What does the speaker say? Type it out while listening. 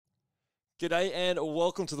G'day and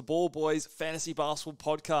welcome to the Ball Boys Fantasy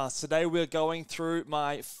Basketball Podcast. Today we're going through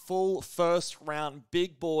my full first round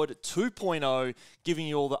Big Board 2.0, giving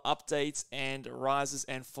you all the updates and rises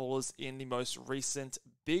and fallers in the most recent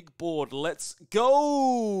Big Board. Let's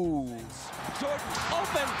go! Jordan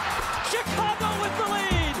open, Chicago with the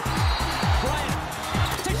lead!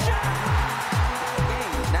 Bryant to shot!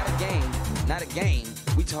 Not a game.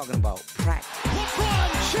 We talking about practice. LeBron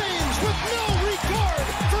James with no regard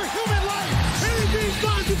for human life. Anything's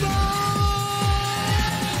possible.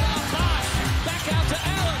 Back out to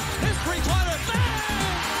Allen. His three-pointer.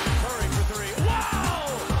 Bang! Curry for three. Wow!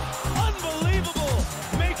 Unbelievable.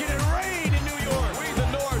 Making it rain in New York. We the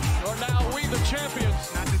North are now we the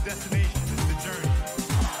champions. Not the destination, it's the journey.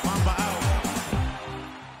 Mamba out.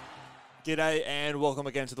 G'day and welcome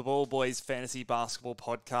again to the Ball Boys Fantasy Basketball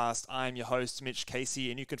Podcast. I'm your host, Mitch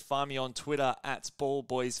Casey, and you can find me on Twitter at Ball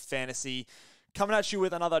Boys Fantasy. Coming at you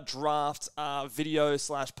with another draft video /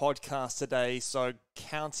 podcast today. So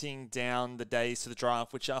counting down the days to the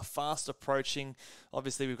draft, which are fast approaching.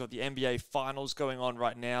 Obviously, we've got the NBA Finals going on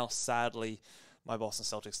right now. Sadly, my Boston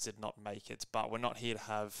Celtics did not make it, but we're not here to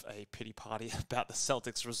have a pity party about the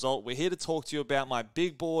Celtics result. We're here to talk to you about my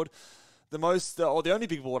big board. The only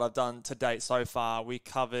big board I've done to date so far. We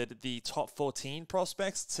covered the top 14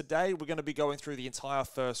 prospects. Today, we're going to be going through the entire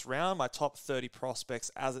first round, my top 30 prospects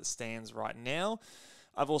as it stands right now.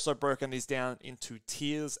 I've also broken these down into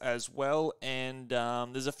tiers as well, and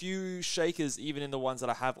there's a few shakers even in the ones that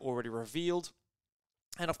I have already revealed.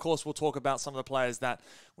 And of course, we'll talk about some of the players that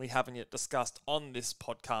we haven't yet discussed on this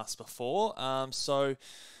podcast before. So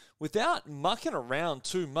without mucking around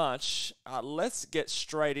too much, let's get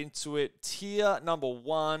straight into it. Tier number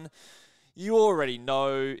 1, you already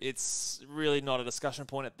know it's really not a discussion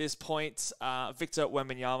point at this point. Victor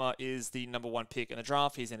Wembanyama is the number 1 pick in the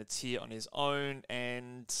draft. He's in a tier on his own,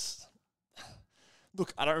 and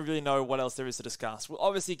look, I don't really know what else there is to discuss. We'll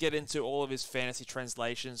obviously get into all of his fantasy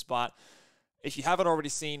translations, but if you haven't already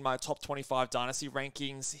seen my top 25 dynasty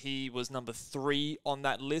rankings, he was number 3 on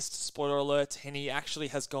that list. Spoiler alert, and he actually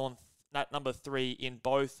has gone at number 3 in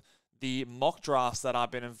both the mock drafts that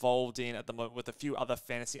I've been involved in at the moment with a few other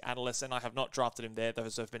fantasy analysts, and I have not drafted him there.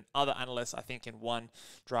 Those have been other analysts. I think in one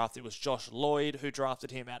draft it was Josh Lloyd who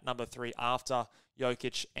drafted him at number 3 after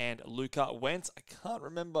Jokic and Luka went. I can't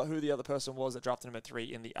remember who the other person was that drafted him at 3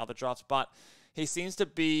 in the other draft, but he seems to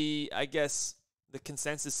be, I guess, the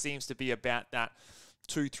consensus seems to be about that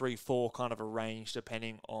 2, 3, 4 kind of a range,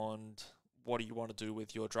 depending on what do you want to do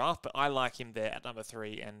with your draft. But I like him there at number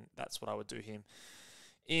 3, and that's what I would do him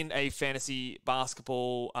in a fantasy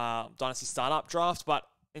basketball dynasty startup draft. But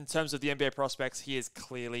in terms of the NBA prospects, he is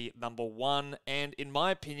clearly number 1. And in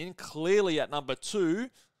my opinion, clearly at number 2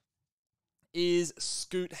 is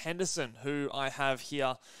Scoot Henderson, who I have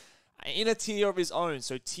here in a tier of his own.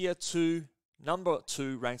 So tier 2. Number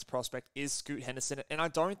 2 ranked prospect is Scoot Henderson, and I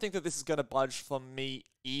don't think that this is going to budge for me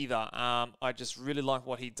either. I just really like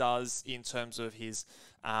what he does in terms of his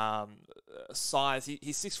size.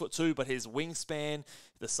 He's 6'2", but his wingspan,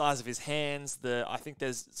 the size of his hands, I think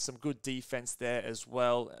there's some good defense there as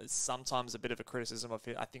well. Sometimes a bit of a criticism of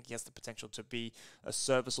it. I think he has the potential to be a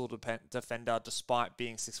serviceable defender despite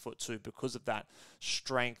being 6'2", because of that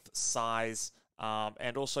strength, size,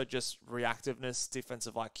 and also just reactiveness,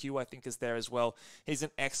 defensive IQ, I think, is there as well. He's an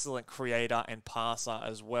excellent creator and passer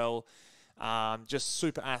as well. Just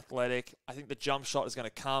super athletic. I think the jump shot is going to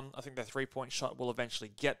come. I think the three-point shot will eventually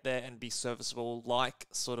get there and be serviceable, like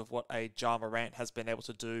sort of what a Ja Morant has been able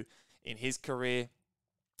to do in his career.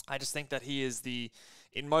 I just think that he is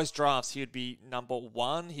in most drafts, he would be number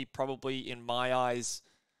 1. He probably, in my eyes,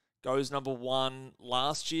 goes number 1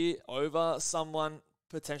 last year over someone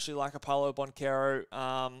potentially like a Paolo Banchero.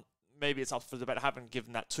 Maybe it's up for debate. I haven't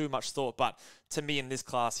given that too much thought, but to me in this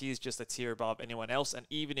class, he is just a tier above anyone else. And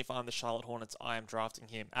even if I'm the Charlotte Hornets, I am drafting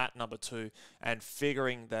him at number 2 and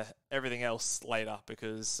figuring everything else later,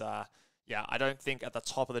 because I don't think at the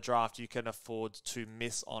top of the draft you can afford to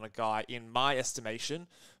miss on a guy, in my estimation,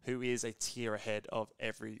 who is a tier ahead of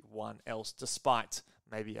everyone else, despite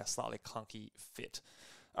maybe a slightly clunky fit.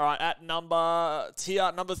 All right, at tier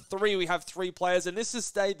number 3, we have 3 players, and this has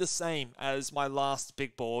stayed the same as my last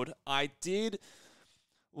big board. I did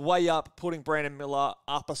weigh up putting Brandon Miller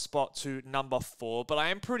up a spot to number 4, but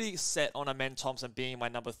I am pretty set on Amen Thompson being my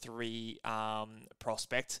number 3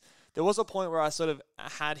 prospect. There was a point where I sort of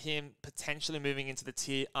had him potentially moving into the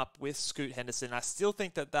tier up with Scoot Henderson. I still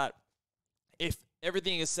think that if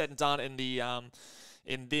everything is said and done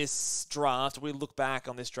in this draft, we look back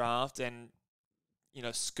on this draft and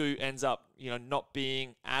Scoot ends up, not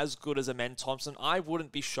being as good as Amen Thompson, I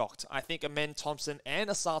wouldn't be shocked. I think Amen Thompson and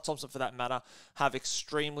Asar Thompson, for that matter, have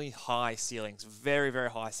extremely high ceilings, very, very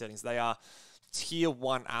high ceilings. They are tier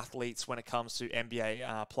 1 athletes when it comes to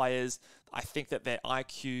NBA players. I think that their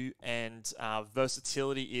IQ and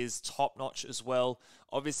versatility is top-notch as well.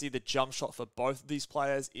 Obviously, the jump shot for both of these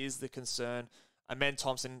players is the concern. Amen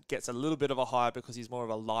Thompson gets a little bit of a higher because he's more of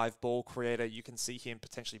a live ball creator. You can see him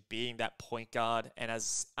potentially being that point guard, and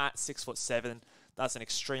as at 6'7", that's an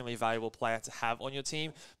extremely valuable player to have on your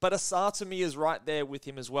team. But Asar, to me, is right there with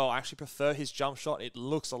him as well. I actually prefer his jump shot. It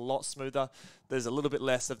looks a lot smoother. There's a little bit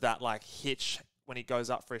less of that hitch when he goes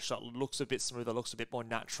up for his shot. It looks a bit smoother, looks a bit more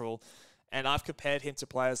natural. And I've compared him to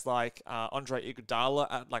players like Andre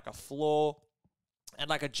Iguodala at a floor, and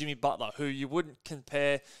a Jimmy Butler, who you wouldn't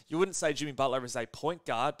say Jimmy Butler is a point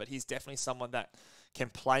guard, but he's definitely someone that can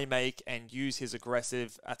play make and use his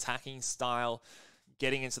aggressive attacking style,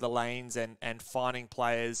 getting into the lanes and finding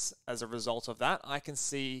players as a result of that. I can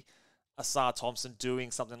see Asar Thompson doing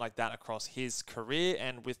something like that across his career,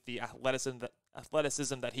 and with the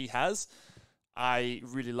athleticism that he has, I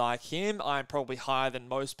really like him. I'm probably higher than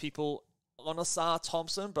most people on Asar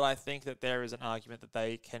Thompson, but I think that there is an argument that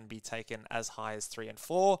they can be taken as high as 3 and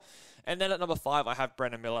 4. And then at number 5, I have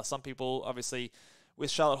Brandon Miller. Some people, obviously, with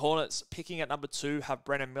Charlotte Hornets picking at number 2, have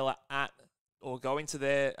Brandon Miller going to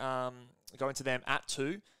them at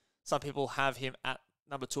 2. Some people have him at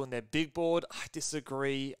number 2 on their big board. I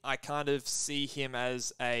disagree. I kind of see him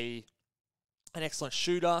as an excellent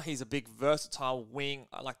shooter. He's a big versatile wing.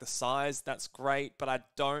 I like the size. That's great, but I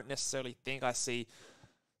don't necessarily think I see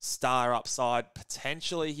star upside.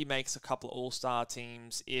 Potentially he makes a couple of all-star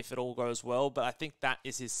teams if it all goes well, but I think that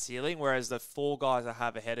is his ceiling, whereas the 4 guys I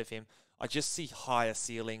have ahead of him, I just see higher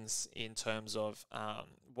ceilings in terms of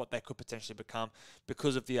what they could potentially become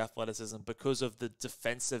because of the athleticism, because of the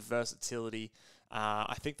defensive versatility.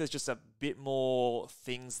 I think there's just a bit more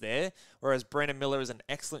things there, whereas Brandon Miller is an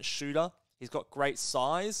excellent shooter. He's got great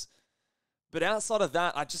size. But outside of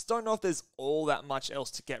that, I just don't know if there's all that much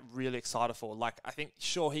else to get really excited for. I think,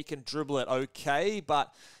 sure, he can dribble it okay,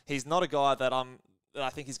 but he's not a guy that I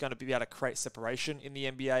think he's going to be able to create separation in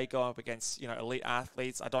the NBA going up against, elite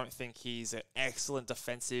athletes. I don't think he's an excellent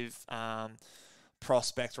defensive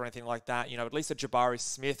prospect or anything like that. At least Jabari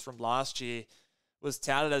Smith from last year was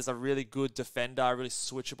touted as a really good defender, a really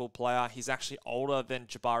switchable player. He's actually older than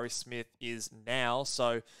Jabari Smith is now,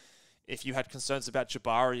 so if you had concerns about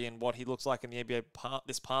Jabari and what he looks like in the NBA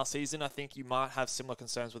this past season, I think you might have similar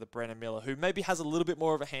concerns with a Brandon Miller, who maybe has a little bit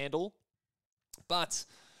more of a handle. But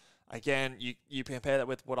again, you compare that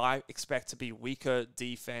with what I expect to be weaker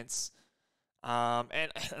defense.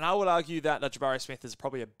 And I would argue that Jabari Smith is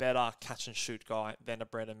probably a better catch-and-shoot guy than a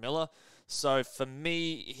Brandon Miller. So for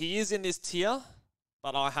me, he is in this tier,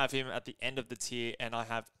 but I have him at the end of the tier, and I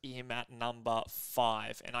have him at number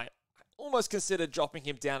 5. And I almost considered dropping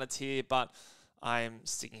him down a tier, but I'm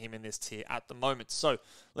sticking him in this tier at the moment. So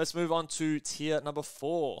let's move on to tier number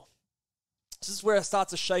 4. This is where I start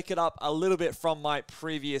to shake it up a little bit from my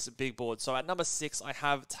previous big board. So at number 6, I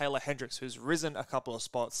have Taylor Hendricks, who's risen a couple of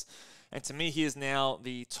spots. And to me, he is now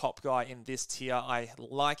the top guy in this tier. I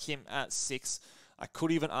like him at 6. I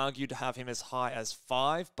could even argue to have him as high as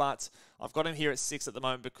 5, but I've got him here at 6 at the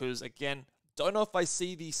moment because, again, don't know if I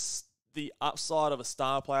see the upside of a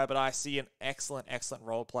star player, but I see an excellent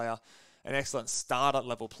role player, an excellent starter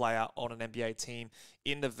level player on an NBA team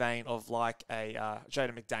in the vein of a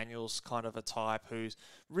Jaden McDaniels kind of a type who's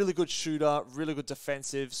really good shooter, really good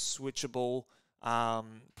defensive, switchable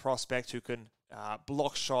prospect who can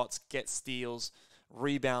block shots, get steals,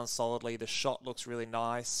 rebound solidly. The shot looks really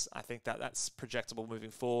nice. I think that's projectable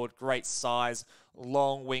moving forward. Great size,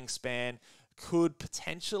 long wingspan. Could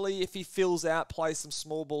potentially, if he fills out, play some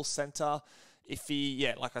small ball center. If he,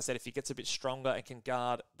 like I said, if he gets a bit stronger and can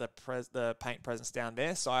guard the paint presence down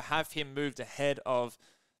there. So I have him moved ahead of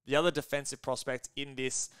the other defensive prospect in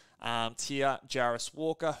this tier, Jarris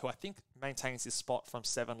Walker, who I think maintains his spot from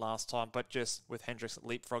 7 last time, but just with Hendricks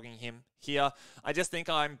leapfrogging him here. I just think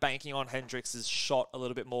I'm banking on Hendricks' shot a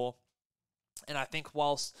little bit more. And I think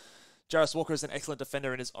whilst Jarris Walker is an excellent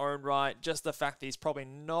defender in his own right, just the fact that he's probably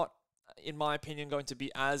not, in my opinion, going to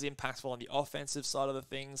be as impactful on the offensive side of the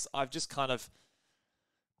things, I've just kind of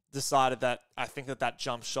decided that I think that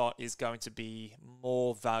jump shot is going to be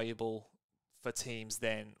more valuable for teams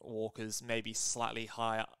than Walker's maybe slightly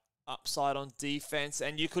higher upside on defense.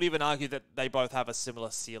 And you could even argue that they both have a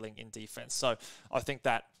similar ceiling in defense. So I think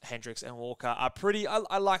that Hendricks and Walker are pretty,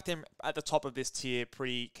 I like them at the top of this tier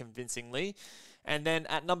pretty convincingly. And then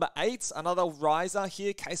at number 8, another riser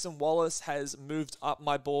here, Cason Wallace has moved up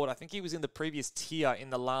my board. I think he was in the previous tier in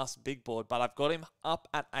the last big board, but I've got him up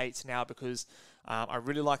at 8 now because I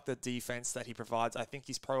really like the defense that he provides. I think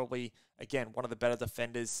he's probably, again, one of the better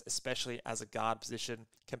defenders, especially as a guard position,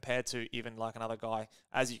 compared to even like another guy,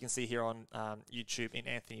 as you can see here on YouTube, in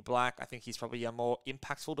Anthony Black. I think he's probably a more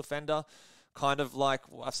impactful defender. Kind of like,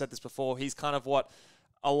 I've said this before, he's kind of what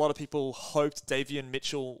a lot of people hoped Davion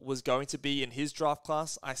Mitchell was going to be in his draft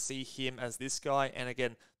class. I see him as this guy. And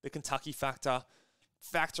again, the Kentucky factor,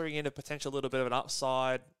 factoring in a potential little bit of an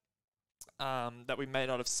upside that we may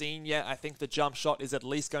not have seen yet. I think the jump shot is at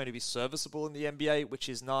least going to be serviceable in the NBA, which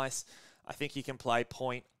is nice. I think he can play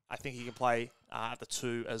point. I think he can play at the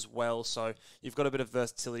 2 as well. So you've got a bit of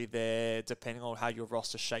versatility there, depending on how your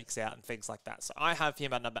roster shakes out and things like that. So I have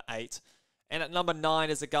him at number 8. And at number 9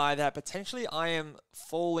 is a guy that potentially I am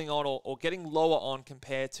falling on or getting lower on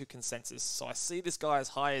compared to consensus. So I see this guy as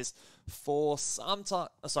high as 5,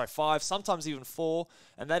 sometimes even 4,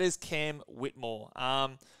 and that is Cam Whitmore.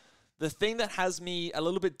 The thing that has me a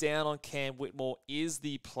little bit down on Cam Whitmore is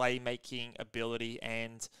the playmaking ability,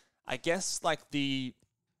 and I guess like the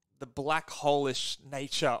black hole-ish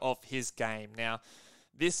nature of his game. Now,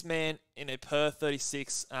 this man, in a per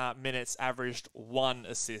 36 minutes, averaged 1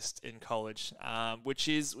 assist in college, which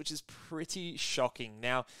is pretty shocking.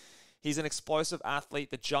 Now, he's an explosive athlete.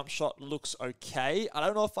 The jump shot looks okay. I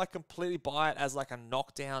don't know if I completely buy it as like a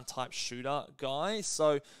knockdown type shooter guy.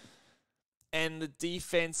 So, and the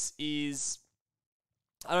defense is,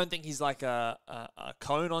 I don't think he's like a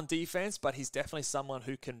cone on defense, but he's definitely someone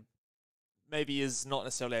who can, maybe is not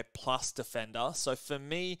necessarily a plus defender. So for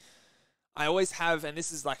me, I always have, and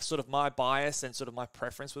this is like sort of my bias and sort of my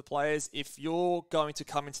preference with players, if you're going to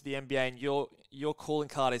come into the NBA and your calling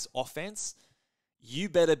card is offense, you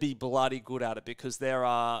better be bloody good at it, because there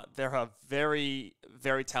are very,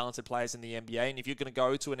 very talented players in the NBA, and if you're going to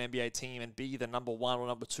go to an NBA team and be the number 1 or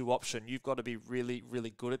number 2 option, you've got to be really,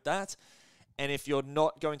 really good at that. And if you're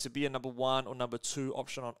not going to be a number 1 or number 2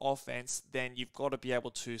 option on offense, then you've got to be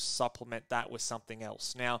able to supplement that with something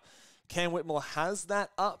else. Now, Cam Whitmore has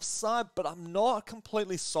that upside, but I'm not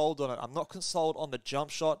completely sold on it. I'm not sold on the jump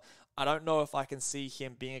shot. I don't know if I can see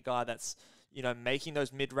him being a guy that's, making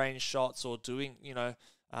those mid-range shots or doing,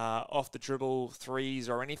 off the dribble threes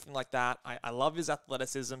or anything like that. I love his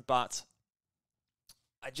athleticism, but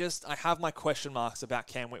I have my question marks about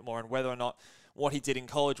Cam Whitmore and whether or not what he did in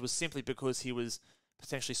college was simply because he was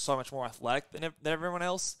potentially so much more athletic than everyone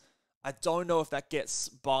else. I don't know if that gets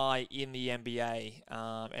by in the NBA.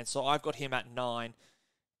 And so I've got him at 9.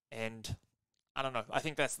 And I don't know. I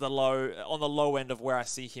think that's on the low end of where I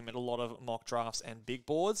see him in a lot of mock drafts and big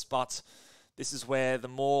boards. But this is where the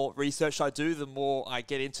more research I do, the more I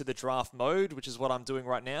get into the draft mode, which is what I'm doing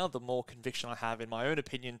right now, the more conviction I have in my own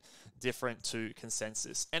opinion, different to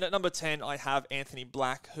consensus. And at number 10, I have Anthony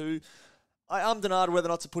Black, who I denied whether or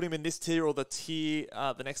not to put him in this tier or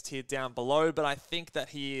the next tier down below, but I think that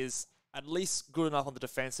he is at least good enough on the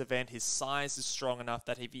defensive end. His size is strong enough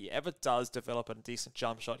that if he ever does develop a decent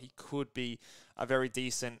jump shot, he could be a very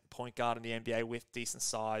decent point guard in the NBA with decent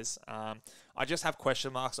size. I just have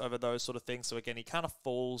question marks over those sort of things. So again, he kind of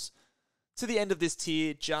falls to the end of this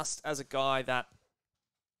tier just as a guy that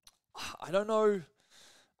I don't know.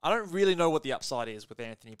 I don't really know what the upside is with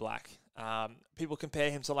Anthony Black. People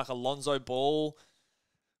compare him to like Alonzo Ball,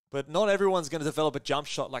 but not everyone's going to develop a jump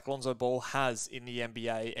shot like Lonzo Ball has in the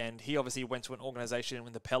NBA. And he obviously went to an organization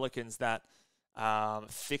in the Pelicans that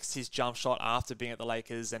fixed his jump shot after being at the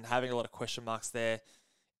Lakers and having a lot of question marks there.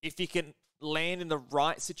 If he can land in the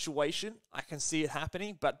right situation, I can see it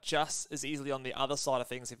happening. But just as easily on the other side of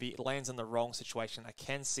things, if he lands in the wrong situation, I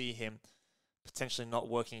can see him potentially not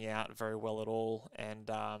working out very well at all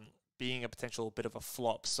and being a potential bit of a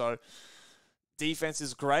flop. So defense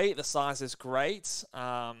is great. The size is great.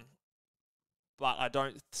 But I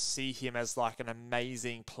don't see him as like an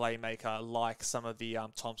amazing playmaker like some of the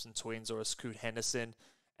Thompson twins or a Scoot Henderson.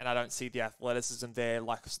 And I don't see the athleticism there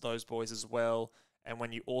like those boys as well. And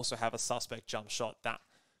when you also have a suspect jump shot, that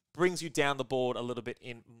brings you down the board a little bit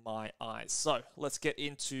in my eyes. So let's get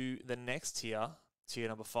into the next tier, tier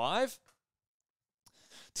number 5.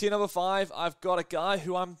 Tier number 5, I've got a guy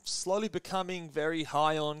who I'm slowly becoming very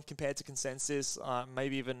high on compared to consensus,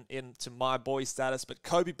 maybe even into my boy status, but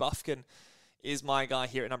Kobe Buffkin is my guy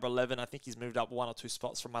here at number 11. I think he's moved up 1 or 2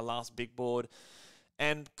 spots from my last big board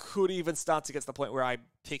and could even start to get to the point where I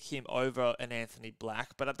pick him over an Anthony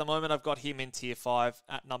Black. But at the moment, I've got him in tier 5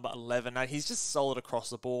 at number 11. Now, he's just solid across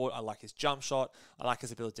the board. I like his jump shot. I like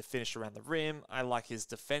his ability to finish around the rim. I like his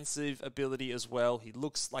defensive ability as well. He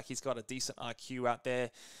looks like he's got a decent IQ out there.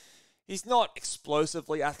 he's not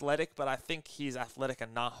explosively athletic, but I think he's athletic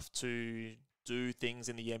enough to do things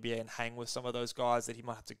in the NBA and hang with some of those guys that he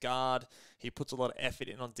might have to guard. He puts a lot of effort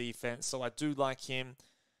in on defense, so I do like him.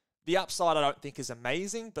 The upside I don't think is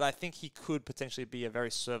amazing, but I think he could potentially be a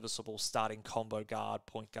very serviceable starting combo guard,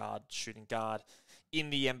 point guard, shooting guard in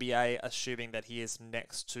the NBA, assuming that he is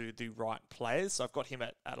next to the right players. So I've got him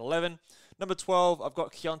at 11. Number 12, I've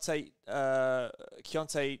got Keontae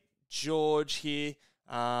George here,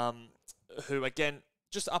 who, again,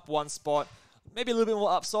 just up one spot. Maybe a little bit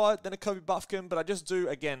more upside than a Kobe Buffkin, but I just do,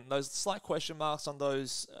 again, those slight question marks on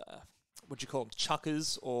those, what do you call them,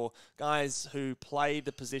 chuckers, or guys who play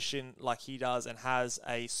the position like he does and has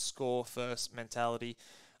a score-first mentality.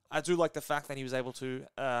 I do like the fact that he was able to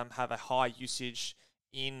have a high usage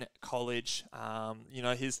in college.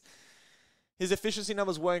 His efficiency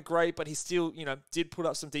numbers weren't great, but he still, did put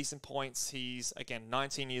up some decent points. He's, again,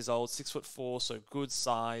 19 years old, 6'4", so good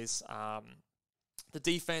size. The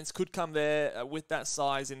defense could come there with that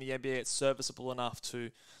size in the NBA. It's serviceable enough to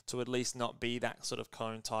at least not be that sort of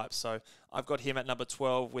cone type. So I've got him at number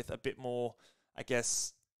 12 with a bit more, I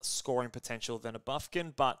guess, scoring potential than a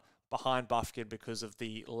Buffkin, but behind Buffkin because of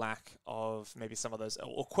the lack of maybe some of those,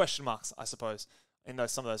 or question marks, I suppose, in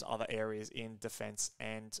some of those other areas in defense,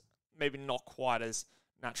 and maybe not quite as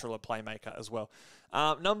natural a playmaker as well.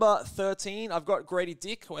 Number 13, I've got Grady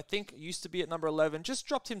Dick, who I think used to be at number 11. Just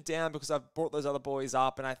dropped him down because I've brought those other boys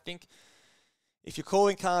up, and I think if your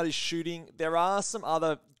calling card is shooting, there are some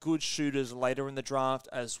other good shooters later in the draft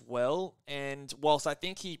as well. And whilst I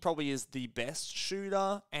think he probably is the best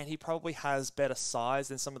shooter, and he probably has better size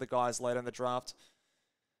than some of the guys later in the draft,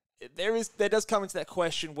 there does come into that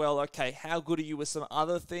question, well, okay, how good are you with some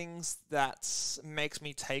other things that makes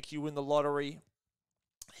me take you in the lottery?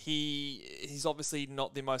 He's obviously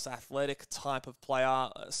not the most athletic type of player,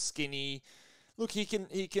 skinny. Look, he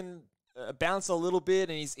can bounce a little bit,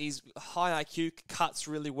 and he's high IQ, cuts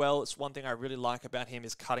really well. It's one thing I really like about him.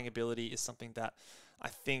 His cutting ability is something that I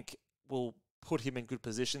think will put him in good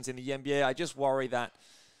positions in the NBA. I just worry that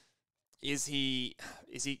is he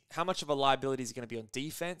how much of a liability is he going to be on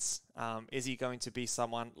defense? Is he going to be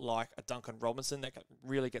someone like a Duncan Robinson that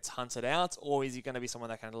really gets hunted out, or is he going to be someone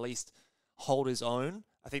that can at least hold his own?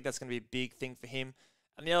 I think that's going to be a big thing for him.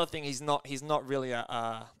 And the other thing, he's not really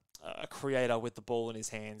a creator with the ball in his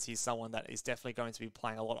hands. He's someone that is definitely going to be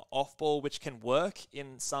playing a lot of off-ball, which can work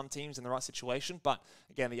in some teams in the right situation. But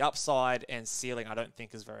again, the upside and ceiling I don't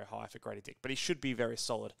think is very high for Grady Dick, but he should be very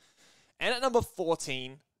solid. And at number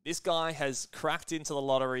 14, this guy has cracked into the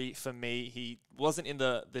lottery for me. He wasn't in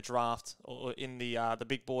the draft or in the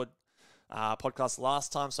Big Board podcast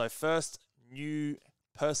last time. So first new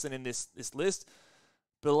person in this list,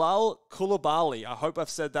 Bilal Coulibaly. I hope I've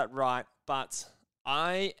said that right, but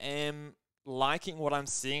I am liking what I'm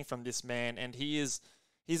seeing from this man, and he's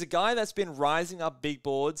a guy that's been rising up big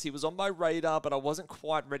boards. He was on my radar, but I wasn't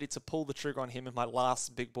quite ready to pull the trigger on him in my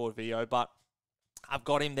last big board video, but I've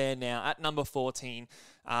got him there now at number 14.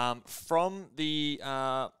 From the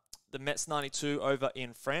Mets 92 over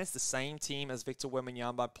in France, the same team as Victor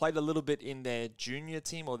Wembanyama. Played a little bit in their junior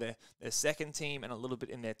team or their second team, and a little bit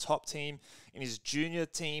in their top team. In his junior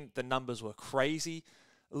team, the numbers were crazy.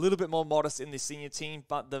 A little bit more modest in the senior team,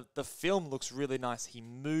 but the film looks really nice. He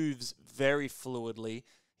moves very fluidly.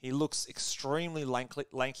 He looks extremely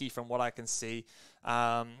lanky from what I can see.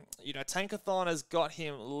 Tankathon has got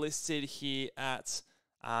him listed here at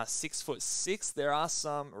 6'6". There are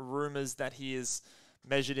some rumors that he is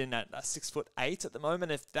measured in at 6'8" at the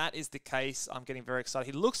moment. If that is the case, I'm getting very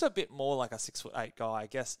excited. He looks a bit more like a 6'8" guy. I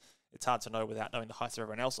guess it's hard to know without knowing the heights of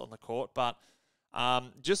everyone else on the court, but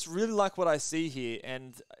just really like what I see here.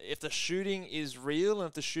 And if the shooting is real, and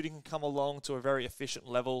if the shooting can come along to a very efficient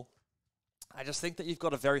level, I just think that you've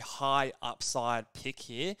got a very high upside pick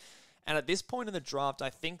here. And at this point in the draft, I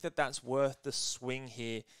think that that's worth the swing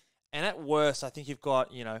here. And at worst, I think you've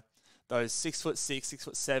got, those 6'6",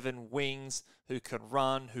 6'7" wings who can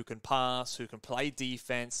run, who can pass, who can play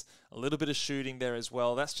defense, a little bit of shooting there as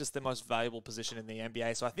well. That's just the most valuable position in the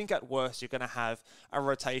NBA. So I think at worst, you're going to have a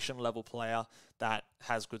rotation level player that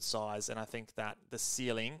has good size. And I think that the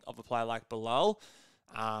ceiling of a player like Bilal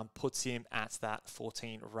puts him at that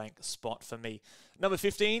 14 rank spot for me. Number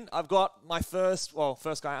 15, I've got my first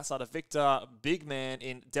guy outside of Victor, big man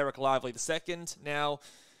in Derek Lively II. Now,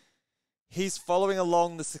 he's following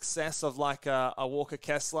along the success of like a Walker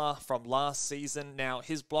Kessler from last season. Now,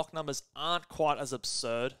 his block numbers aren't quite as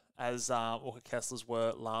absurd as Walker Kessler's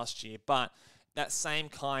were last year, but that same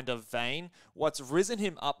kind of vein. What's risen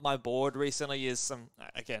him up my board recently is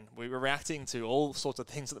again, we were reacting to all sorts of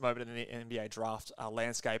things at the moment in the NBA draft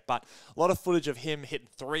landscape, but a lot of footage of him hitting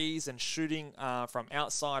threes and shooting from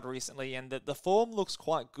outside recently, and the form looks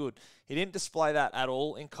quite good. He didn't display that at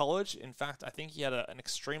all in college. In fact, I think he had an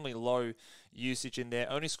extremely low usage in there,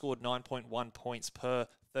 only scored 9.1 points per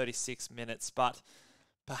 36 minutes, but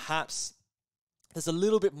perhaps there's a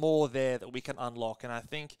little bit more there that we can unlock, and I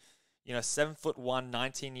think 7'1",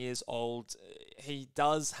 19 years old. He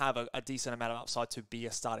does have a decent amount of upside to be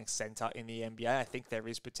a starting center in the NBA. I think there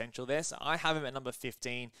is potential there. So I have him at number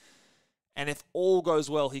 15. And if all goes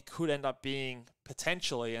well, he could end up being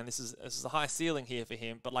potentially, and this is a high ceiling here for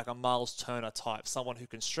him, but like a Miles Turner type, someone who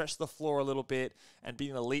can stretch the floor a little bit and be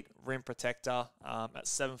an elite rim protector at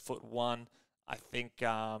 7'1". I think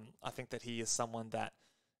that he is someone that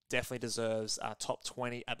definitely deserves top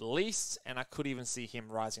 20 at least, and I could even see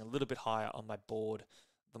him rising a little bit higher on my board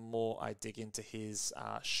the more I dig into his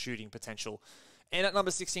shooting potential. And at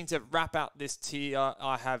number 16, to wrap out this tier,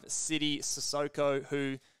 I have Sidy Cissoko,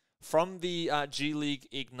 who from the G League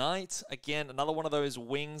Ignite, again, another one of those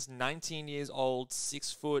wings, 19 years old,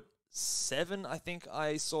 6'7", I think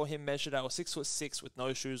I saw him measured out, or 6'6" with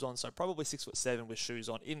no shoes on, so probably 6'7" with shoes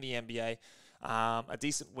on in the NBA. A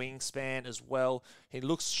decent wingspan as well. He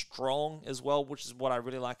looks strong as well, which is what I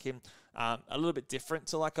really like him. A little bit different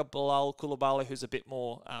to like a Bilal Coulibaly, who's a bit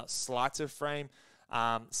more slighter frame.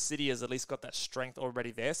 Sidy has at least got that strength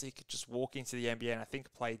already there, so he could just walk into the NBA and I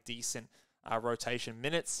think play decent rotation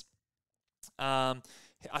minutes. I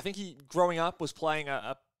think he, growing up, was playing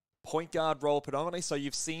a point guard role predominantly, so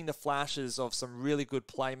you've seen the flashes of some really good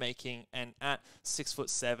playmaking, and at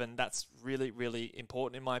 6'7", that's really, really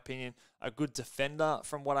important in my opinion. A good defender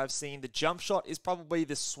from what I've seen. The jump shot is probably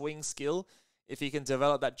the swing skill. If he can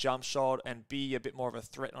develop that jump shot and be a bit more of a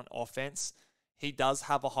threat on offense, he does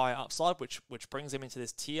have a higher upside, which brings him into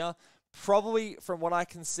this tier. Probably, from what I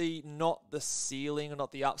can see, not the ceiling or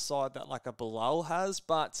not the upside that like a Bilal has,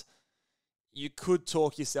 but you could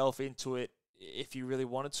talk yourself into it if you really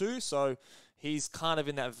wanted to. So he's kind of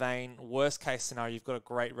in that vein. Worst case scenario, you've got a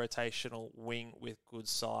great rotational wing with good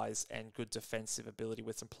size and good defensive ability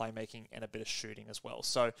with some playmaking and a bit of shooting as well.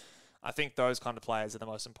 So I think those kind of players are the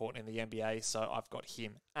most important in the NBA. So I've got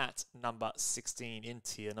him at number 16 in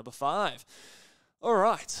tier number 5. All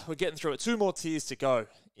right, we're getting through it. 2 more tiers to go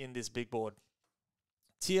in this big board.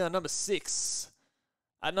 Tier number 6.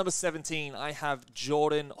 At number 17, I have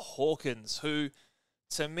Jordan Hawkins, who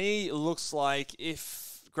to me looks like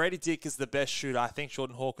if Grady Dick is the best shooter, I think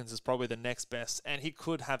Jordan Hawkins is probably the next best, and he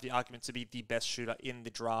could have the argument to be the best shooter in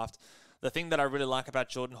the draft. The thing that I really like about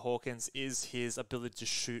Jordan Hawkins is his ability to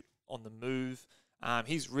shoot on the move.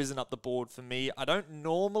 He's risen up the board for me. I don't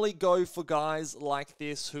normally go for guys like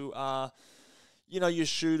this who are, your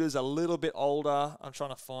shooters a little bit older. I'm trying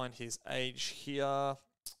to find his age here.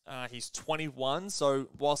 He's 21, so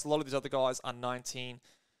whilst a lot of these other guys are 19,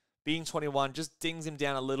 being 21 just dings him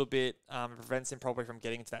down a little bit, and prevents him probably from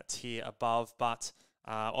getting into that tier above. But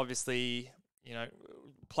obviously,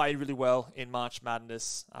 played really well in March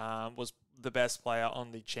Madness, was the best player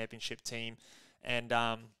on the championship team, and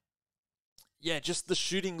just the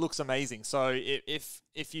shooting looks amazing. So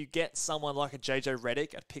if you get someone like a JJ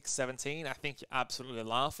Redick at pick 17, I think you're absolutely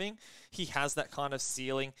laughing. He has that kind of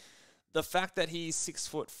ceiling. The fact that he's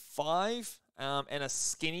 6'5", and a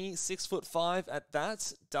skinny 6'5" at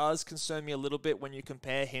that does concern me a little bit when you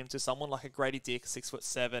compare him to someone like a Grady Dick,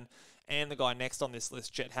 6'7", and the guy next on this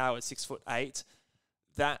list, Jet Howard, 6'8".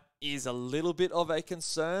 That is a little bit of a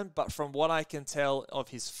concern, but from what I can tell of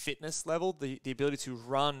his fitness level, the ability to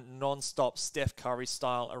run non-stop Steph Curry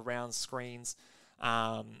style around screens,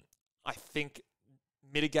 I think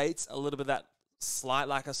mitigates a little bit of that slight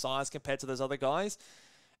lack of size compared to those other guys.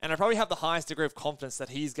 And I probably have the highest degree of confidence that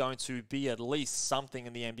he's going to be at least something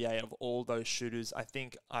in the NBA of all those shooters. I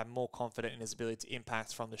think I'm more confident in his ability to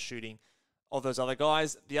impact from the shooting of those other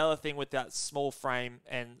guys. The other thing with that small frame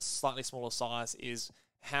and slightly smaller size is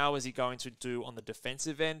how is he going to do on the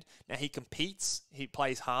defensive end? Now, he competes. He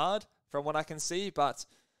plays hard from what I can see, but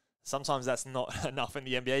sometimes that's not enough in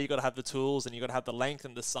the NBA. You've got to have the tools and you've got to have the length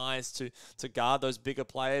and the size to guard those bigger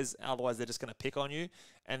players. Otherwise, they're just going to pick on you.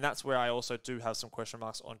 And that's where I also do have some question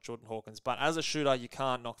marks on Jordan Hawkins. But as a shooter, you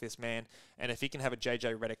can't knock this man. And if he can have a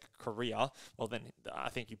JJ Redick career, well, then I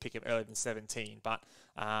think you pick him earlier than 17. But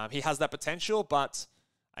he has that potential. But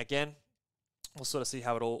again, we'll sort of see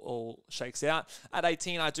how it all shakes out. At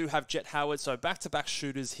 18, I do have Jet Howard. So back-to-back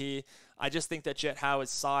shooters here. I just think that Jet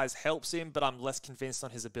Howard's size helps him, but I'm less convinced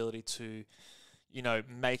on his ability to,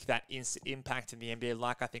 make that instant impact in the NBA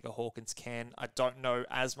like I think a Hawkins can. I don't know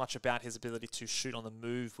as much about his ability to shoot on the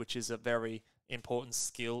move, which is a very important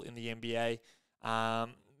skill in the NBA.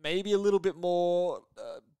 Maybe a little bit more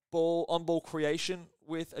on-ball creation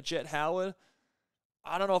with a Jet Howard.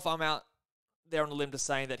 I don't know if I'm out there on a limb to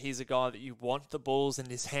saying that he's a guy that you want the balls in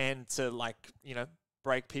his hand to,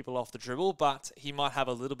 break people off the dribble, but he might have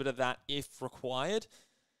a little bit of that if required.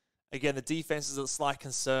 Again, the defense is a slight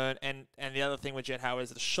concern, and the other thing with Jet Howard is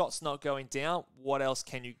that the shot's not going down. What else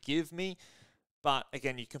can you give me? But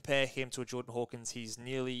again, you compare him to a Jordan Hawkins, he's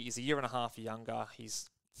a year and a half younger. He's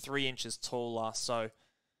 3 inches taller, so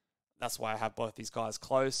that's why I have both these guys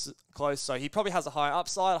close. So he probably has a higher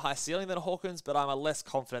upside, a higher ceiling than Hawkins, but I'm less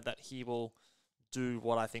confident that he will do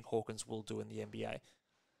what I think Hawkins will do in the NBA.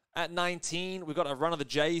 At 19, we've got a run of the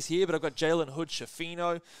Jays here, but I've got Jalen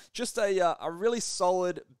Hood-Schifino. Just a really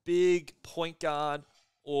solid, big point guard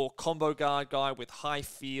or combo guard guy with high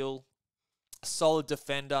feel, solid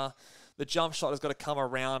defender. The jump shot has got to come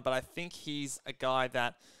around, but I think he's a guy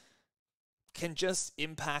that can just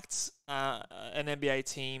impact an NBA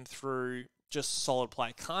team through just solid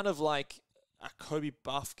play. Kind of like a Kobe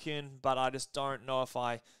Buffkin, but I just don't know if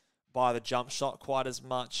I buy the jump shot quite as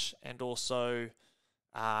much. And also,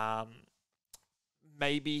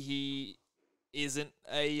 maybe he isn't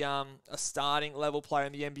a starting level player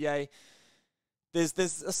in the NBA. There's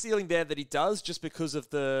a ceiling there that he does just because of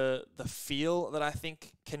the feel that I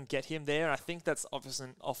think can get him there. I think that's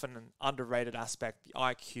often an underrated aspect, the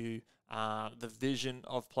IQ, the vision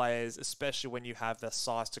of players, especially when you have the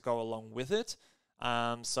size to go along with it.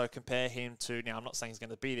 So compare him to, now I'm not saying he's going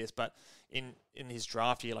to be this, but in his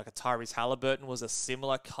draft year, like a Tyrese Halliburton was a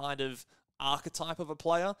similar kind of archetype of a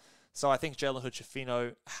player. So I think Jalen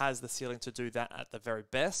Hood-Schifino has the ceiling to do that at the very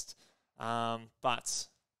best. But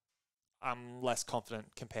I'm less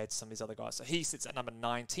confident compared to some of these other guys. So he sits at number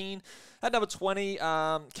 19. At number 20,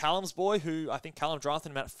 Callum's boy, who I think Callum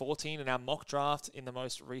drafted him at 14 in our mock draft in the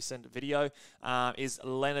most recent video, is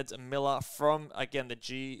Leonard Miller from, again, the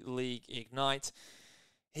G League Ignite.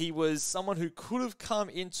 He was someone who could have come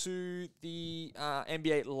into the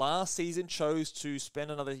NBA last season, chose to spend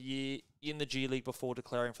another year in the G League before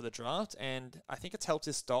declaring for the draft, and I think it's helped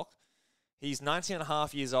his stock. He's 19 and a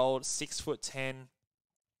half years old, 6'10".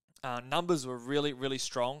 Numbers were really, really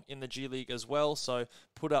strong in the G League as well, so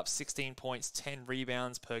put up 16 points, 10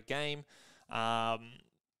 rebounds per game.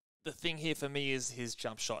 The thing here for me is his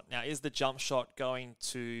jump shot. Now, is the jump shot going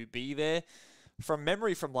to be there? From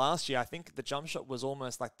memory from last year, I think the jump shot was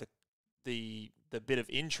almost like the bit of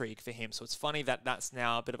intrigue for him. So it's funny that that's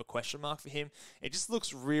now a bit of a question mark for him. It just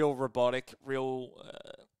looks real robotic,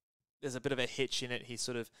 there's a bit of a hitch in it. He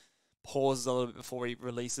sort of pauses a little bit before he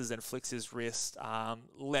releases and flicks his wrist.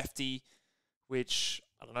 Lefty, which,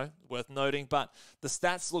 I don't know, worth noting. But the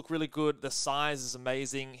stats look really good. The size is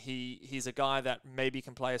amazing. He's a guy that maybe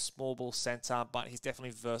can play a small ball center, but he's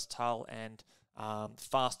definitely versatile and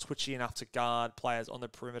fast, twitchy enough to guard players on the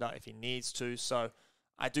perimeter if he needs to. So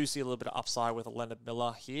I do see a little bit of upside with Leonard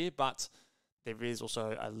Miller here, but there is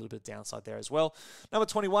also a little bit of downside there as well. Number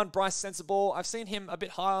 21, Bryce Sensabaugh. I've seen him a bit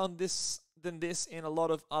higher than this in a lot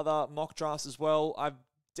of other mock drafts as well. I've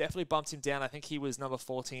definitely bumped him down. I think he was number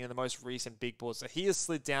 14 in the most recent big board. So he has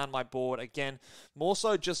slid down my board again, more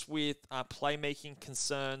so just with playmaking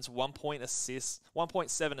concerns.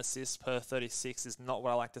 1.7 assists per 36 is not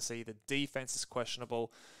what I like to see. The defense is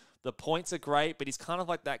questionable. The points are great, but he's kind of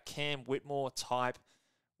like that Cam Whitmore type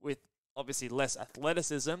with obviously less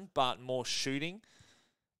athleticism, but more shooting.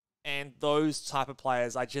 And those type of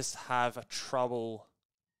players, I just have a trouble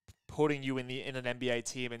putting you in an NBA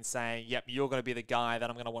team and saying, yep, you're going to be the guy that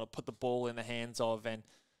I'm going to want to put the ball in the hands of and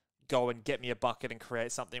go and get me a bucket and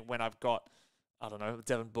create something when I've got, I don't know,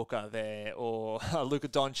 Devin Booker there or Luka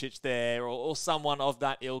Doncic there or someone of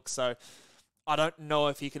that ilk. So I don't know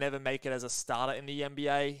if he can ever make it as a starter in the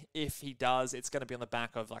NBA. If he does, it's going to be on the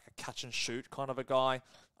back of like a catch and shoot kind of a guy.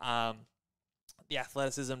 The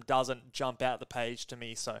athleticism doesn't jump out the page to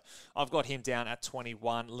me, so I've got him down at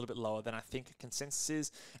 21, a little bit lower than I think consensus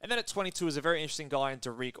is. And then at 22 is a very interesting guy in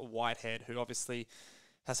Dariq Whitehead, who obviously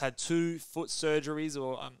has had 2 foot surgeries,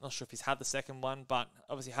 or I'm not sure if he's had the second one, but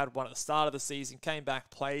obviously had one at the start of the season, came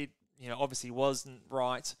back, played, obviously wasn't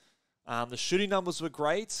right. The shooting numbers were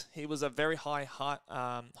great. He was a very high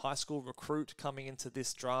school recruit coming into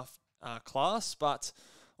this draft class, but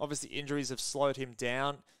obviously injuries have slowed him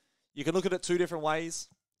down. You can look at it 2 different ways.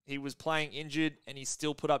 He was playing injured and he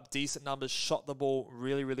still put up decent numbers, shot the ball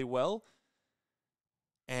really, really well.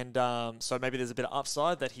 And so maybe there's a bit of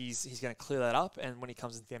upside that he's going to clear that up. And when he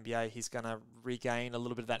comes into the NBA, he's going to regain a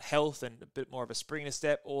little bit of that health and a bit more of a spring in his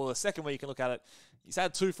step. Or the second way you can look at it, he's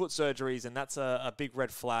had 2 foot surgeries, and that's a big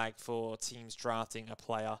red flag for teams drafting a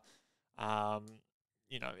player.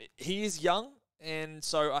 He is young, and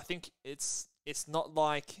so I think it's not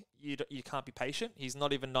like you can't be patient. He's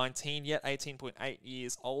not even 19 yet, 18.8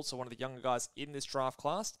 years old, so one of the younger guys in this draft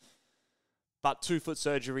class. But 2 foot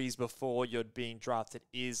surgeries before you're being drafted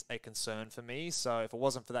is a concern for me. So if it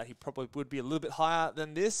wasn't for that, he probably would be a little bit higher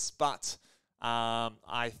than this. But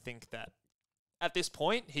I think that at this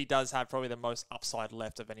point, he does have probably the most upside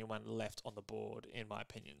left of anyone left on the board, in my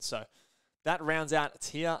opinion. So that rounds out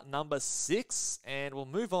tier number 6. And we'll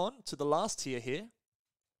move on to the last tier here.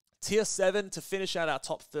 Tier 7 to finish out our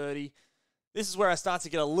top 30. This is where I start to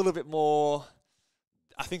get a little bit more...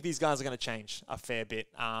 I think these guys are going to change a fair bit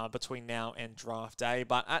between now and draft day.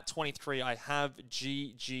 But at 23, I have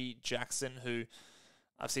G.G. Jackson, who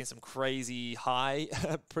I've seen some crazy high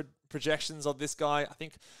projections of this guy. I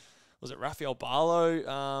think, was it Rafael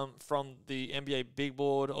Barlow from the NBA Big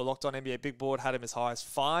Board or Locked On NBA Big Board had him as high as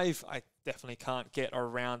 5. I definitely can't get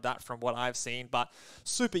around that from what I've seen. But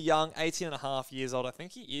super young, 18 and a half years old. I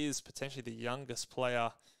think he is potentially the youngest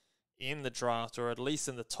player in the draft, or at least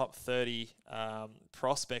in the top 30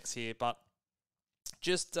 prospects here, but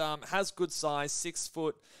just has good size,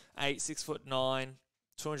 6'8", 6'9",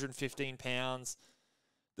 215 pounds.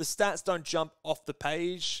 The stats don't jump off the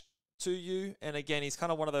page to you, and again, he's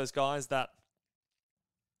kind of one of those guys that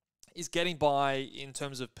is getting by in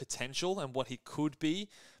terms of potential and what he could be,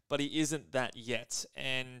 but he isn't that yet.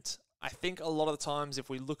 And I think a lot of the times, if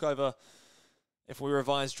we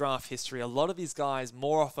revise draft history, a lot of these guys,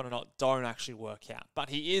 more often than not, don't actually work out. But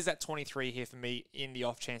he is at 23 here for me in the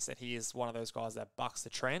off chance that he is one of those guys that bucks the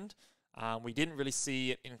trend. We didn't really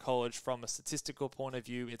see it in college from a statistical point of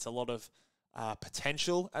view. It's a lot of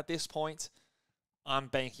potential at this point. I'm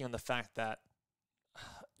banking on the fact that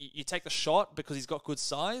you take the shot because he's got good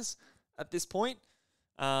size at this point.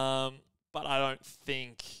 But I don't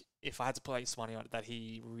think, if I had to place money on it, that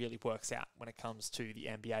he really works out when it comes to the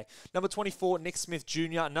NBA. Number 24, Nick Smith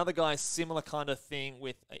Jr., another guy, similar kind of thing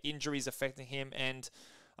with injuries affecting him, and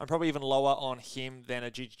I'm probably even lower on him than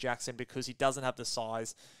a G.G. Jackson because he doesn't have the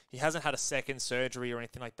size. He hasn't had a second surgery or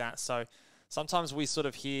anything like that, so sometimes we sort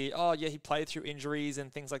of hear, oh yeah, he played through injuries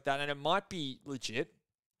and things like that, and it might be legit,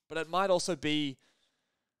 but it might also be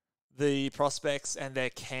the prospects and their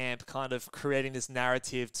camp kind of creating this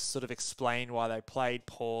narrative to sort of explain why they played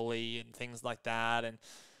poorly and things like that. And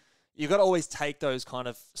you've got to always take those kind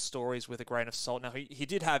of stories with a grain of salt. Now, he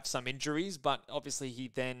did have some injuries, but obviously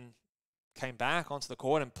he then came back onto the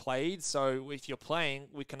court and played. So if you're playing,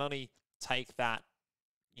 we can only take that,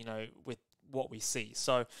 with what we see.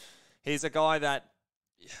 So he's a guy that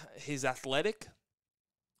he's athletic,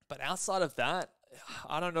 but outside of that,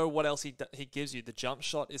 I don't know what else he gives you. The jump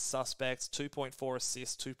shot is suspect. 2.4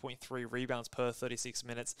 assists, 2.3 rebounds per 36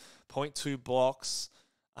 minutes, 0.2 blocks,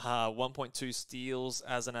 1.2 steals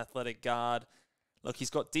as an athletic guard. Look, he's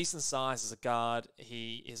got decent size as a guard.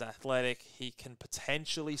 He is athletic. He can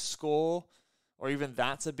potentially score, or even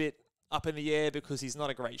that's a bit up in the air because he's not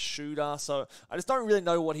a great shooter. So I just don't really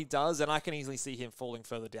know what he does, and I can easily see him falling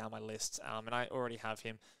further down my list. And I already have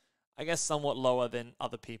him, I guess, somewhat lower than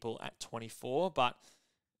other people at 24, but,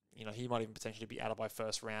 he might even potentially be out of my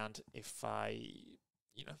first round if I,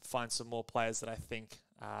 find some more players that I think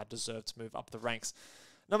deserve to move up the ranks.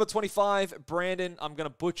 Number 25, Brandon, I'm going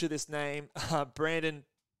to butcher this name, Brandon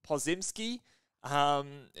Pozimski.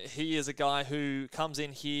 He is a guy who comes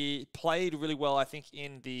in here, played really well, I think,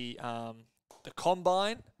 in the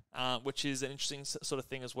Combine, which is an interesting sort of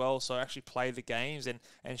thing as well. So actually played the games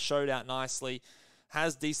and showed out nicely.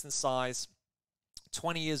 Has decent size,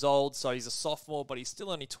 20 years old, so he's a sophomore, but he's still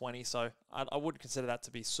only 20, so I wouldn't consider that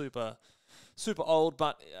to be super, super old,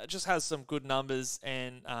 but just has some good numbers,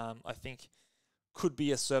 and I think could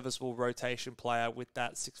be a serviceable rotation player with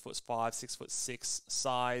that 6'5", 6'6"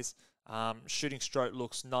 size. Shooting stroke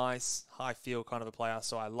looks nice, high field kind of a player,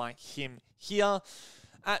 so I like him here.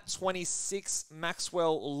 At 26,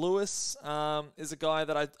 Maxwell Lewis is a guy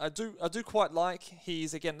that I do quite like.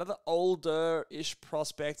 He's, again, another older-ish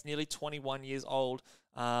prospect, nearly 21 years old.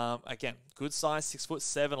 Again, good size,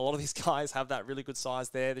 6'7". A lot of these guys have that really good size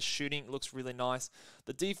there. The shooting looks really nice.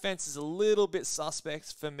 The defense is a little bit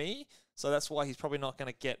suspect for me, so that's why he's probably not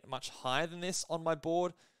going to get much higher than this on my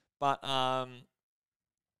board. But I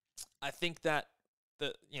think that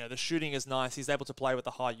the shooting is nice. He's able to play with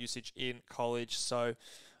the high usage in college, so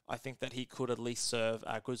I think that he could at least serve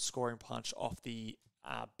a good scoring punch off the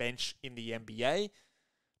bench in the NBA.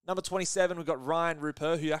 Number 27, we've got Ryan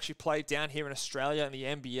Rupert, who actually played down here in Australia in the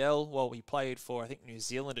NBL. Well, he played for, I think, New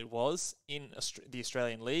Zealand it was, in the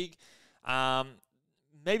Australian League.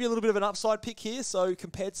 Maybe a little bit of an upside pick here. So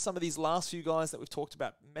compared to some of these last few guys that we've talked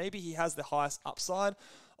about, maybe he has the highest upside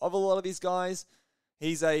of a lot of these guys.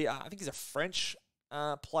 He's I think he's a French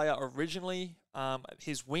player originally.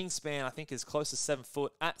 His wingspan, I think, is close to 7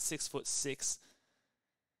 foot at 6'6".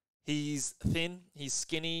 He's thin. He's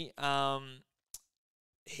skinny.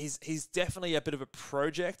 He's definitely a bit of a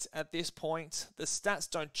project at this point. The stats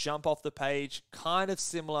don't jump off the page. Kind of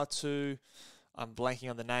similar to, I'm blanking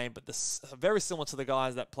on the name, but very similar to the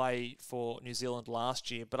guys that play for New Zealand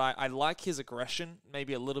last year. But I like his aggression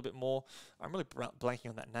maybe a little bit more. I'm really blanking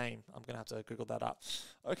on that name. I'm going to have to Google that up.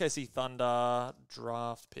 OKC Thunder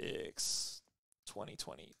draft picks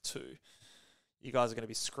 2022. You guys are going to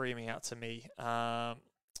be screaming out to me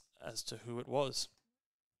as to who it was.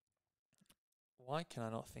 Why can I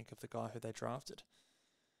not think of the guy who they drafted?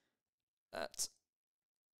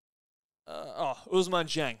 Ousmane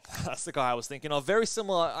Dieng. That's the guy I was thinking of. Very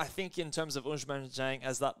similar, I think, in terms of Ousmane Dieng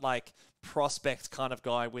as that like prospect kind of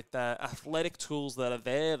guy with the athletic tools that are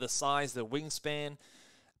there, the size, the wingspan.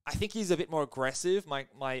 I think he's a bit more aggressive.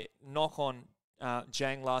 My knock on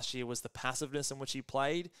Dieng last year was the passiveness in which he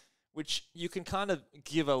played, which you can kind of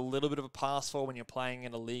give a little bit of a pass for when you're playing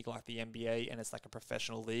in a league like the NBA and it's like a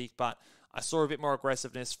professional league. But I saw a bit more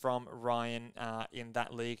aggressiveness from Ryan in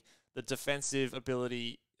that league. The defensive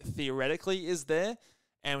ability theoretically is there,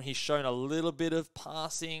 and he's shown a little bit of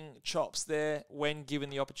passing chops there when given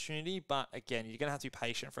the opportunity. But again, you're going to have to be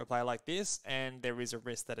patient for a player like this, and there is a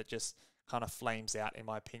risk that it just kind of flames out, in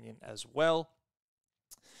my opinion, as well.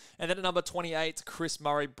 And then at number 28, Chris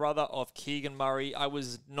Murray, brother of Keegan Murray. I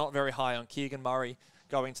was not very high on Keegan Murray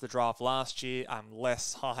going to the draft last year. I'm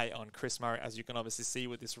less high on Chris Murray, as you can obviously see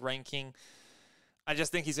with this ranking. I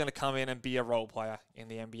just think he's going to come in and be a role player in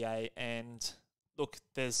the NBA. And look,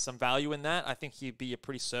 there's some value in that. I think he'd be a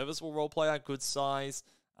pretty serviceable role player, good size.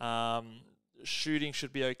 Shooting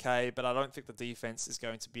should be okay, but I don't think the defense is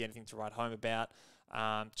going to be anything to write home about.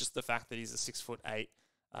 Just the fact that he's a 6'8"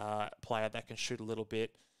 player that can shoot a little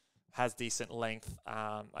bit, has decent length,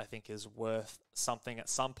 I think is worth something at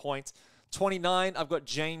some point. 29, I've got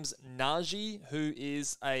James Nagy, who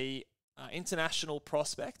is a international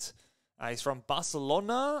prospect. He's from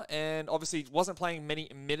Barcelona, and obviously wasn't playing many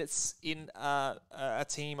minutes in a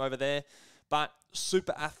team over there, but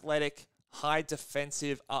super athletic, high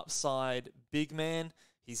defensive upside, big man.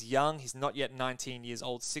 He's young. He's not yet 19 years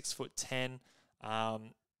old, 6'10".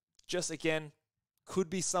 Just again, could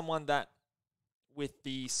be someone that with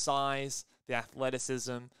the size, the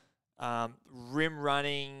athleticism, rim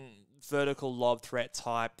running, vertical lob threat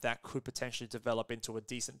type that could potentially develop into a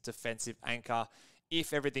decent defensive anchor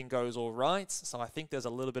if everything goes all right. So I think there's a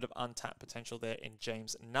little bit of untapped potential there in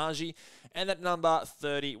James Nagy. And at number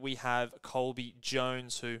 30, we have Colby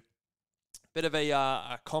Jones, who bit of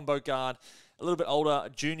a combo guard, a little bit older,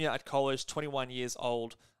 junior at college, 21 years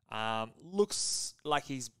old. Looks like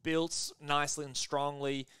he's built nicely and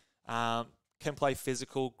strongly. Can play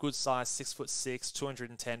physical, good size, 6'6",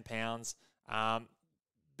 210 pounds.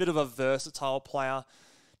 Bit of a versatile player.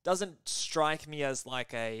 Doesn't strike me as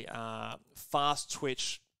like a fast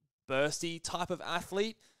twitch, bursty type of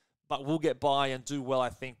athlete, but will get by and do well, I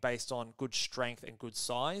think, based on good strength and good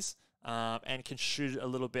size. And can shoot a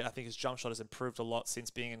little bit. I think his jump shot has improved a lot since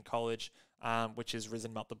being in college, which has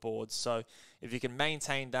risen him up the board. So if you can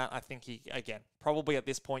maintain that, I think he, again, probably at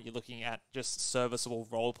this point you're looking at just serviceable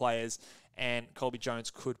role players, and Colby Jones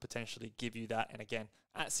could potentially give you that. And again,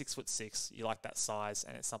 at 6'6", you like that size,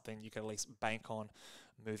 and it's something you can at least bank on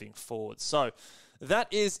moving forward. So that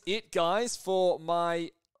is it, guys, for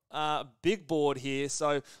my big board here.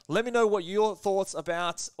 So let me know what your thoughts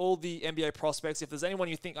about all the NBA prospects. If there's anyone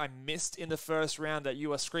you think I missed in the first round that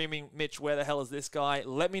you are screaming, Mitch, where the hell is this guy?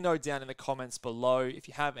 Let me know down in the comments below. If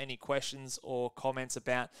you have any questions or comments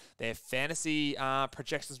about their fantasy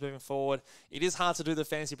projections moving forward, it is hard to do the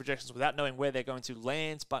fantasy projections without knowing where they're going to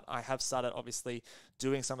land, but I have started obviously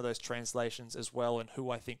doing some of those translations as well, and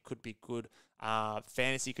who I think could be good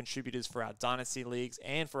fantasy contributors for our dynasty leagues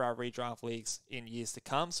and for our redraft leagues in years to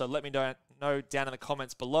come. So let me know down in the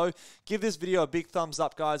comments below. Give this video a big thumbs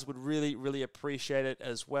up, guys. Would really, really appreciate it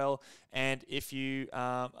as well. And if you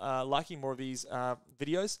are liking more of these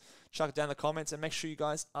videos, chuck it down in the comments and make sure you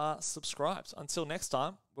guys are subscribed. Until next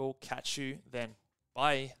time, we'll catch you then.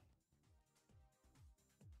 Bye.